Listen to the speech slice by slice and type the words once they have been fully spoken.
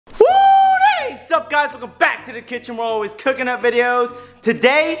What's up, guys? Welcome back to the kitchen. We're always cooking up videos.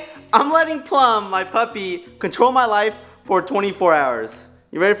 Today, I'm letting Plum, my puppy, control my life for 24 hours.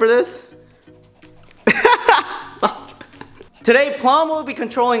 You ready for this? Today, Plum will be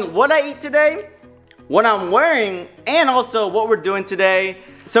controlling what I eat today, what I'm wearing, and also what we're doing today.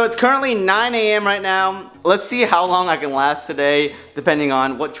 So it's currently 9 a.m. right now. Let's see how long I can last today, depending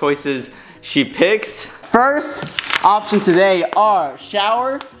on what choices she picks. First options today are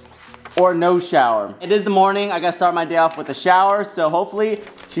shower or no shower. It is the morning. I gotta start my day off with a shower, so hopefully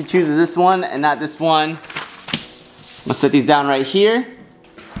she chooses this one and not this one. I'm gonna set these down right here.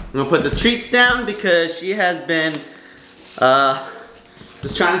 I'm gonna put the treats down because she has been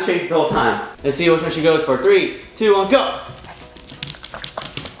just trying to chase the whole time. Let's see which one she goes for. 3, 2, 1, go!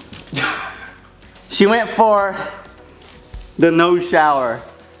 She went for the no shower.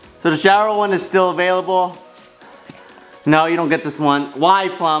 So the shower one is still available. No, you don't get this one. Why,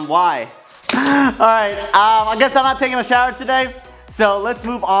 Plum? Why? Alright, I guess I'm not taking a shower today. So let's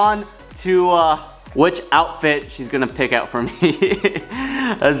move on to which outfit she's gonna pick out for me.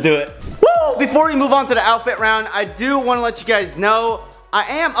 Let's do it. Woo! Before we move on to the outfit round, I do want to let you guys know I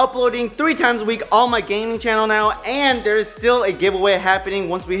am uploading 3 times a week on my gaming channel now, and there is still a giveaway happening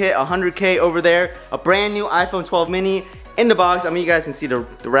once we hit 100K over there. A brand new iPhone 12 mini in the box. I mean, you guys can see the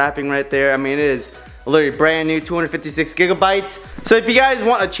wrapping right there. I mean, it is literally brand new, 256 gigabytes. So if you guys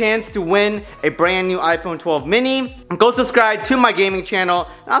want a chance to win a brand new iPhone 12 mini, go subscribe to my gaming channel,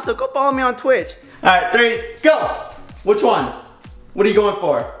 and also go follow me on Twitch. All right, 3, go. Which one? What are you going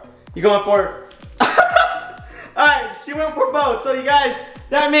for? You going for? Alright, she went for both. So you guys,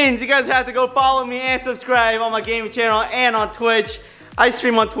 that means you guys have to go follow me and subscribe on my gaming channel and on Twitch. I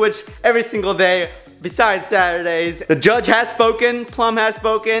stream on Twitch every single day besides Saturdays. The judge has spoken, Plum has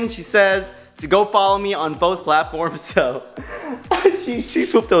spoken. She says to go follow me on both platforms. So she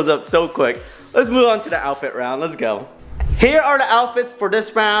swooped those up so quick. Let's move on to the outfit round. Let's go. Here are the outfits for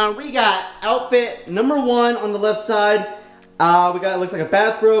this round. We got outfit number 1 on the left side. We got, looks like a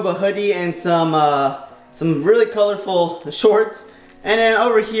bathrobe, a hoodie, and some really colorful shorts. And then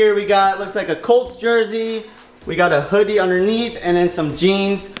over here we got, looks like a Colts jersey. We got a hoodie underneath and then some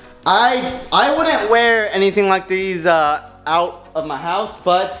jeans. I wouldn't wear anything like these out of my house,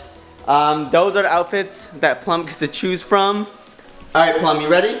 but those are the outfits that Plum gets to choose from. All right, Plum, you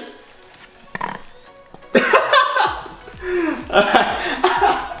ready?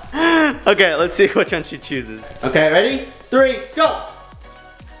 Okay, let's see which one she chooses. Okay, ready? 3, go!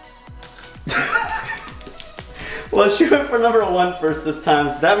 Well, she went for number 1 first this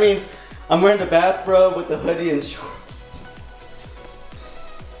time, so that means I'm wearing the bathrobe with the hoodie and shorts.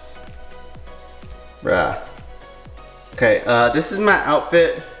 Bruh. Okay, this is my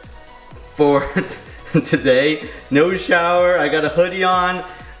outfit for today. No shower, I got a hoodie on,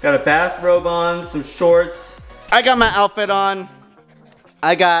 got a bathrobe on, some shorts. I got my outfit on.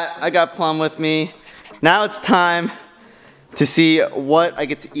 I got Plum with me. Now it's time to see what I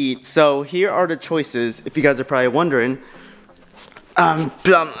get to eat. So here are the choices, if you guys are probably wondering.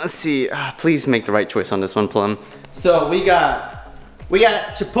 Plum, let's see. Please make the right choice on this one, Plum. So we got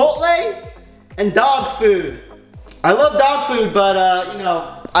Chipotle and dog food. I love dog food, but you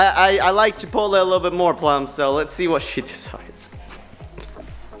know, I like Chipotle a little bit more, Plum. So let's see what she decides.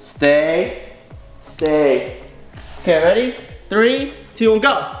 Stay. Okay, ready? 3, 2, 1,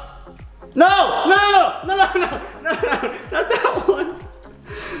 go. No, not that one.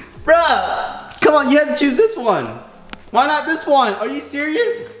 Bruh, come on, you have to choose this one. Why not this one? Are you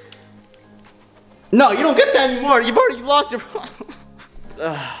serious? No, you don't get that anymore. You've already lost your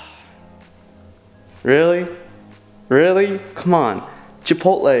Really? Really? Come on.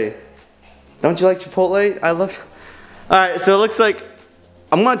 Chipotle. Don't you like Chipotle? I love. Alright, so it looks like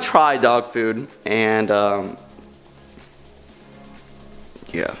I'm gonna try dog food and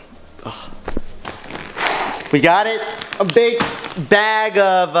yeah. Ugh. We got it, a big bag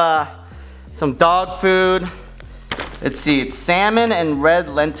of some dog food. Let's see, it's salmon and red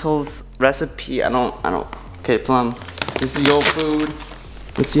lentils recipe. I don't. Okay, Plum, this is your food.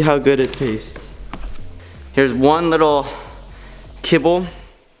 Let's see how good it tastes. Here's one little kibble.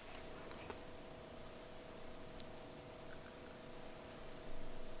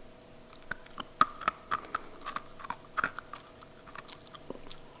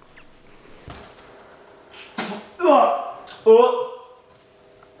 Oh.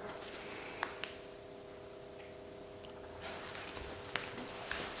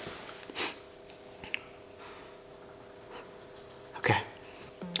 Okay.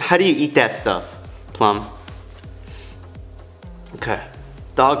 How do you eat that stuff, Plum? Okay.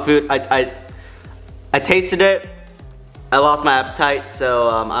 Dog food. I tasted it. I lost my appetite, so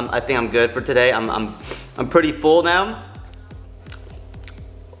I think I'm good for today. I'm pretty full now.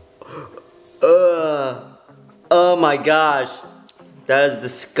 Oh my gosh, that is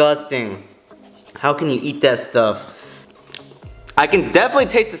disgusting. How can you eat that stuff? I can definitely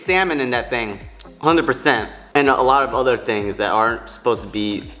taste the salmon in that thing, 100%. And a lot of other things that aren't supposed to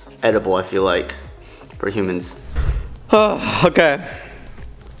be edible, I feel like, for humans. Oh, okay.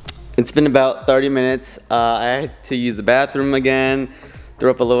 It's been about 30 minutes. I had to use the bathroom again,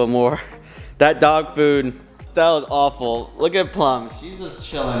 threw up a little more. That dog food, that was awful. Look at Plum, she's just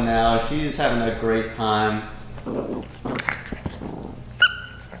chilling now. She's having a great time.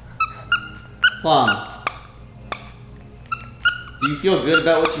 Plum, do you feel good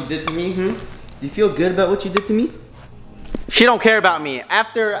about what you did to me? Do you feel good about what you did to me? She don't care about me.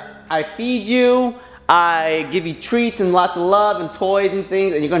 After I feed you, I give you treats and lots of love and toys and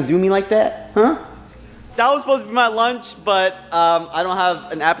things, and you're gonna do me like that? Huh? That was supposed to be my lunch, but I don't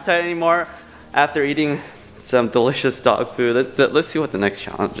have an appetite anymore after eating some delicious dog food. Let's see what the next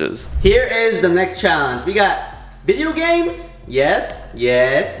challenge is. Here is the next challenge. We got video games, yes,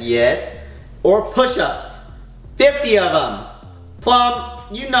 yes, yes, or push-ups, 50 of them. Plum,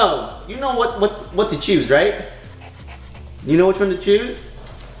 you know what to choose, right? You know which one to choose?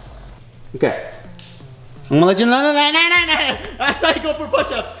 Okay. I'm gonna let you know. No. I saw you go for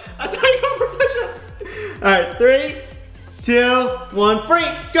push-ups. All right, 3, 2, 1, free,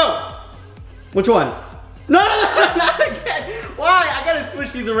 go. Which one? No, not again. Why? I gotta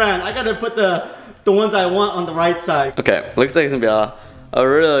switch these around. I gotta put the ones I want on the right side. Okay, looks like it's gonna be a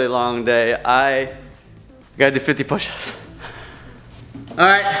really long day. I gotta do 50 push-ups. All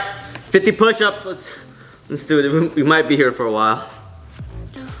right, 50 push-ups. Let's do it. We might be here for a while.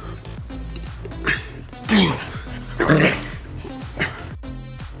 Okay.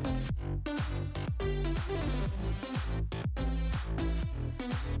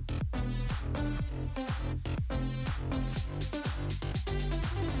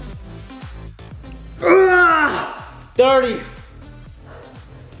 Ah, 30.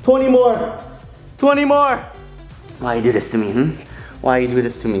 20 more. 20 more. Why you do this to me, Why you do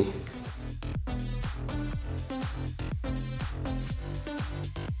this to me?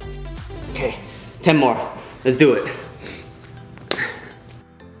 Okay, 10 more. Let's do it.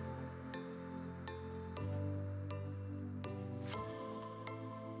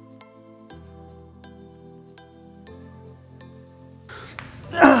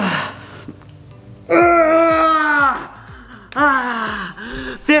 Ah,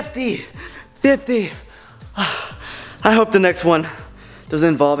 50. I hope the next one doesn't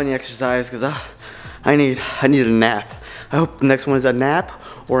involve any exercise because I need a nap. I hope the next one is a nap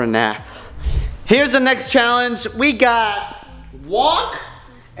or a nap. Here's the next challenge. We got walk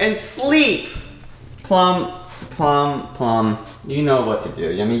and sleep. Plum. You know what to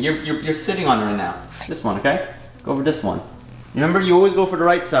do. I mean, you're sitting on it right now. This one, okay? Go over this one. Remember, you always go for the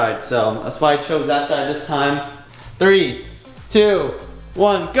right side, so that's why I chose that side this time. 3, 2,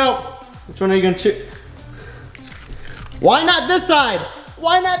 1, go. Which one are you gonna choose? Why not this side?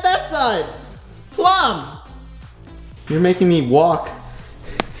 Why not that side? Plum! You're making me walk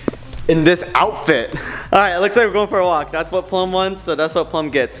in this outfit. All right, it looks like we're going for a walk. That's what Plum wants, so that's what Plum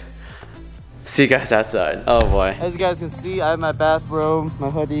gets. See you guys outside. Oh boy. As you guys can see, I have my bathrobe, my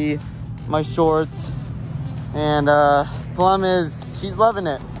hoodie, my shorts, and Plum she's loving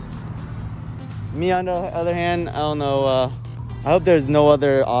it. Me on the other hand, I don't know, I hope there's no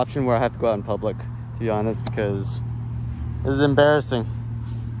other option where I have to go out in public, to be honest, because this is embarrassing.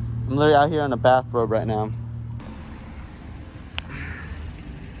 I'm literally out here in a bathrobe right now.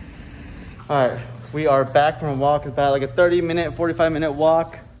 All right, we are back from a walk. It's about like a 30-minute, 45-minute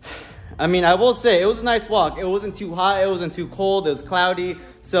walk. I mean, I will say, it was a nice walk. It wasn't too hot, it wasn't too cold, it was cloudy.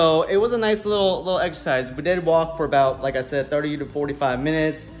 So it was a nice little exercise. We did walk for about, like I said, 30 to 45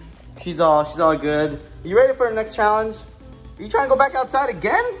 minutes. She's all good. You ready for the next challenge? Are you trying to go back outside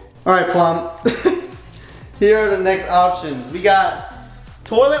again? All right, Plum. Here are the next options. We got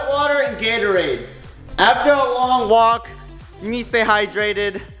toilet water and Gatorade. After a long walk, you need to stay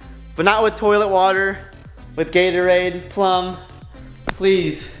hydrated, but not with toilet water, with Gatorade. Plum,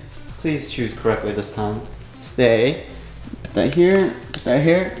 please choose correctly this time. Stay. Put that here, put that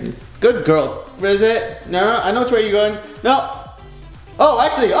here. Good girl. Where is it? No, I know which way you're going. No. Oh,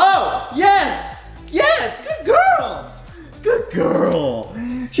 actually, oh, yes, good girl. Good girl.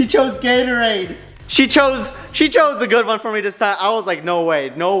 She chose Gatorade. She chose the good one for me this time. I was like, no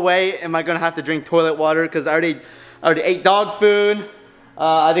way am I gonna have to drink toilet water because I already ate dog food.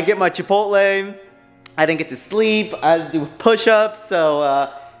 I didn't get my Chipotle. I didn't get to sleep. I had to do push-ups.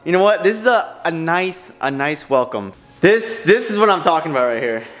 So you know what? This is a nice welcome. This is what I'm talking about right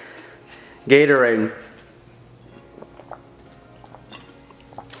here. Gatorade.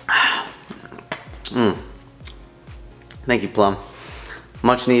 Thank you, Plum.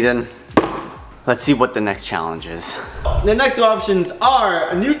 Much needed. Let's see what the next challenge is. The next two options are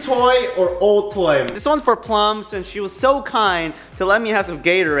a new toy or old toy. This one's for Plum, since she was so kind to let me have some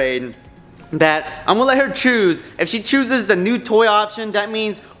Gatorade, that I'm gonna let her choose. If she chooses the new toy option, that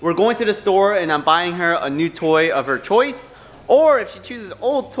means we're going to the store and I'm buying her a new toy of her choice. Or if she chooses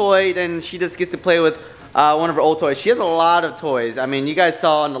old toy, then she just gets to play with one of her old toys. She has a lot of toys. I mean, you guys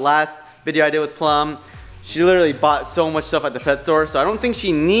saw in the last video I did with Plum, she literally bought so much stuff at the pet store, so I don't think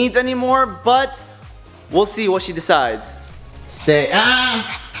she needs any more, but we'll see what she decides. Stay.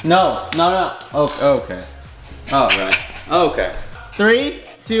 No. Oh, okay. All right. Okay. 3,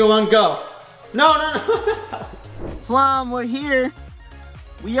 2, 1, go. No. Plum, we're here.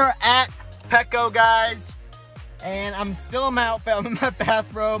 We are at Petco, guys. And I'm still in my outfit. I'm in my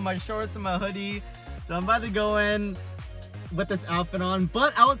bathrobe, my shorts, and my hoodie. So I'm about to go in with this outfit on.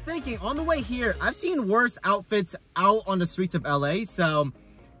 But I was thinking, on the way here, I've seen worse outfits out on the streets of LA. So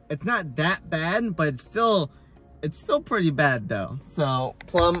it's not that bad, but it's still pretty bad though. So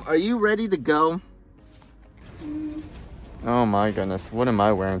Plum, are you ready to go? Oh my goodness, what am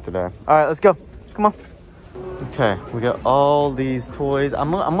I wearing today? All right, let's go. Come on. Okay, we got all these toys.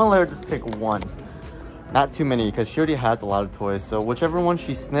 I'm gonna let her just pick one. Not too many, because she already has a lot of toys. So whichever one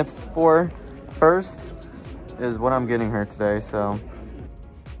she sniffs for first is what I'm getting her today, so.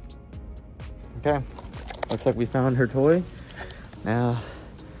 Okay, looks like we found her toy. Now,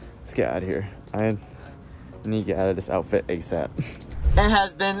 let's get out of here. I need to get out of this outfit ASAP. It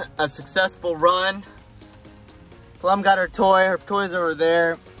has been a successful run. Plum got her toy. Her toy's over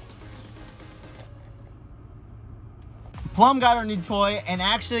there. Plum got her new toy, and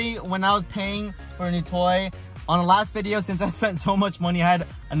actually, when I was paying for a new toy, on the last video, since I spent so much money, I had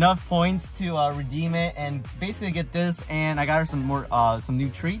enough points to redeem it and basically get this, and I got her some new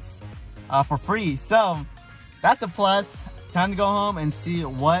treats for free. So that's a plus. Time to go home and see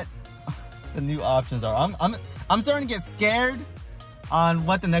what the new options are. I'm starting to get scared on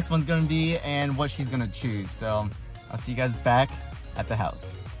what the next one's gonna be and what she's gonna choose. So I'll see you guys back at the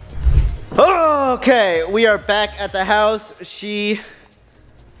house. Okay, we are back at the house. She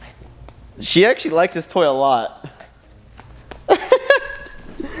actually likes this toy a lot.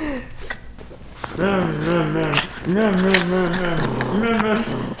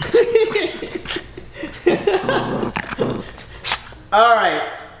 All right,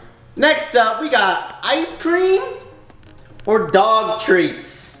 next up we got ice cream or dog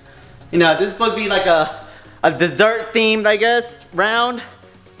treats. You know, this is supposed to be like a dessert themed, I guess, round.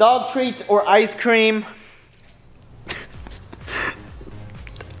 Dog treats or ice cream.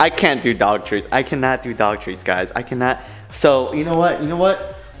 I can't do dog treats. I cannot do dog treats, guys. I cannot. So you know what?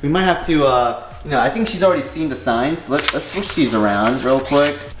 We might have to. I think she's already seen the signs. So let's switch these around real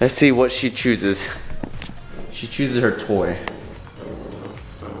quick. Let's see what she chooses. She chooses her toy.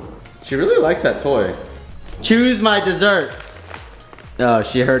 She really likes that toy. Choose my dessert. Oh,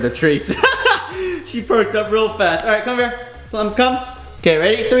 she heard the treats. She perked up real fast. All right, come here. Plum, come. Okay,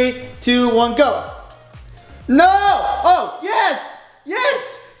 ready? 3, 2, 1, go. No! Oh, yes!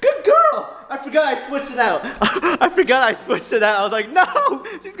 Yes! Good girl! I forgot I switched it out. I was like, no!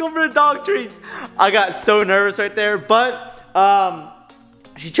 She's going for the dog treats. I got so nervous right there, but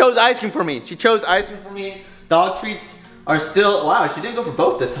she chose ice cream for me. Dog treats are still, wow, she didn't go for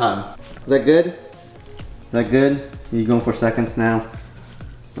both this time. Is that good? Are you going for seconds now?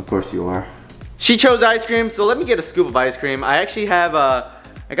 Of course you are. She chose ice cream, so let me get a scoop of ice cream. I actually have,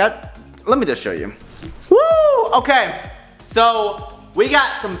 let me just show you. Woo! Okay, so we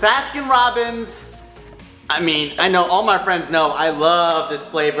got some Baskin Robbins. I mean, I know all my friends know I love this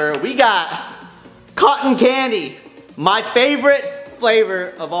flavor. We got cotton candy. My favorite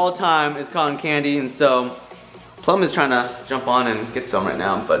flavor of all time is cotton candy, and so Plum is trying to jump on and get some right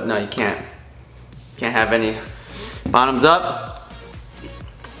now, but no, you can't. Can't have any. Bottoms up.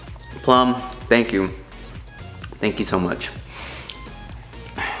 Plum, thank you. Thank you so much.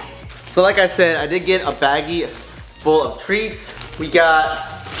 So like I said, I did get a baggie full of treats. We got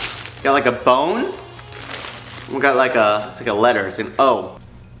like a bone. We got like it's like a letter, it's an O.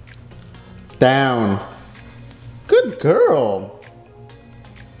 Down. Good girl.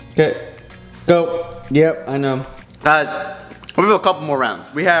 Okay, go. Yep, I know. Guys, we have a couple more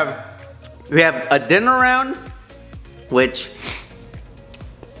rounds. We have a dinner round, which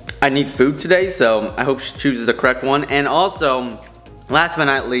I need food today, so I hope she chooses the correct one. And also, last but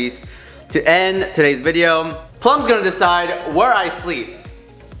not least, to end today's video, Plum's gonna decide where I sleep.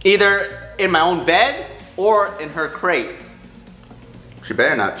 Either in my own bed or in her crate. She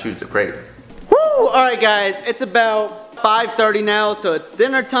better not choose the crate. Woo! Alright guys, it's about 5:30 now, so it's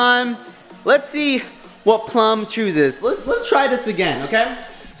dinner time. Let's see what Plum chooses. Let's try this again, okay?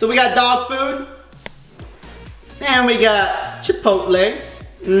 So we got dog food. And we got Chipotle.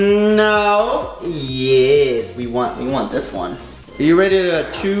 No. Yes, we want this one. Are you ready to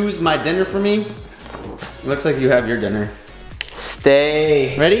choose my dinner for me? Looks like you have your dinner.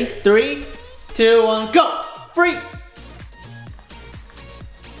 Stay. Ready? 3, 2, 1, go! Free!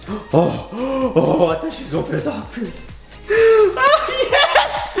 Oh, I thought she's going for the dog food. Oh,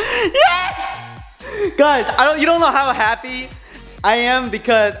 yes! Yes! Guys, you don't know how happy I am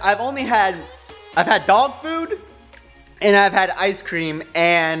because I've had dog food and I've had ice cream,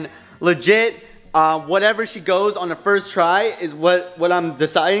 and legit, whatever she goes on the first try is what I'm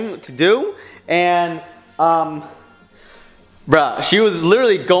deciding to do. And bruh, she was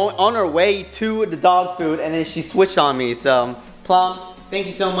literally going on her way to the dog food and then she switched on me. So Plum, thank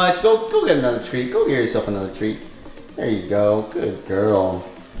you so much. Go get another treat. Go get yourself another treat. There you go. Good girl.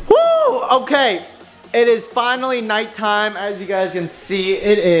 Woo! Okay. It is finally nighttime. As you guys can see,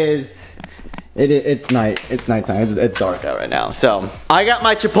 it's nighttime. It's dark out right now. So I got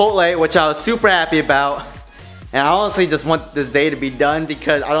my Chipotle, which I was super happy about. And I honestly just want this day to be done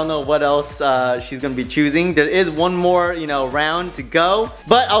because I don't know what else she's gonna be choosing. There is one more, round to go.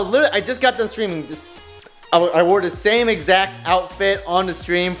 But I just got done streaming. I wore the same exact outfit on the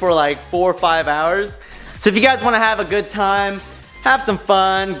stream for like 4 or 5 hours. So if you guys wanna have a good time, have some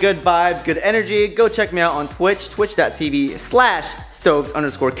fun, good vibes, good energy, go check me out on Twitch,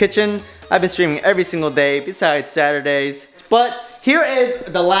 twitch.tv/stoves_kitchen. I've been streaming every single day besides Saturdays. But here is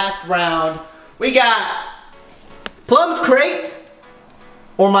the last round. We got Plum's crate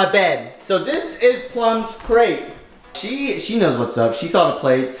or my bed. So this is Plum's crate. She knows what's up. She saw the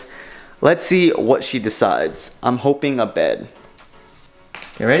plates. Let's see what she decides. I'm hoping a bed.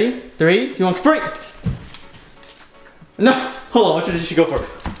 Okay, ready? 3, 2, 1, 3. No, hold on, which one did she go for?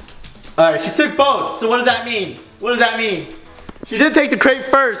 All right, she took both. So what does that mean? What does that mean? She did take the crate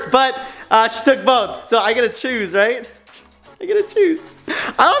first, but she took both. So I gotta choose, right? I gotta choose.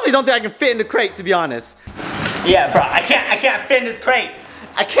 I honestly don't think I can fit in the crate, to be honest. Yeah, bro, I can't fit in this crate.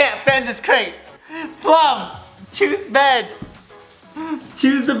 I can't fit in this crate. Plum, choose bed.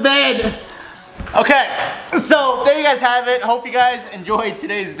 Choose the bed. Okay, so there you guys have it. Hope you guys enjoyed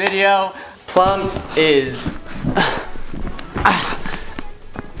today's video. Plum is...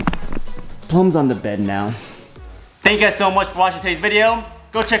 Plum's on the bed now. Thank you guys so much for watching today's video.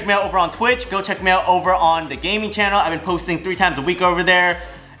 Go check me out over on Twitch. Go check me out over on the gaming channel. I've been posting 3 times a week over there.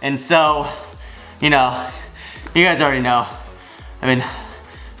 And so, you guys already know. I've been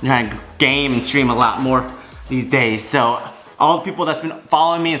trying to game and stream a lot more these days. So all the people that's been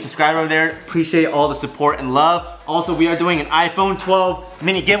following me and subscribing over there, appreciate all the support and love. Also, we are doing an iPhone 12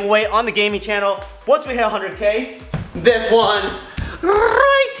 mini giveaway on the gaming channel. Once we hit 100K, this one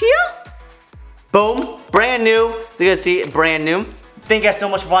right here. Boom, brand new. So you guys see it, brand new. Thank you guys so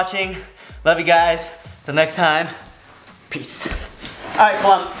much for watching. Love you guys. Till next time, peace. All right,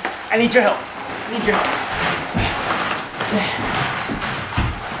 Plum, I need your help. I need your help.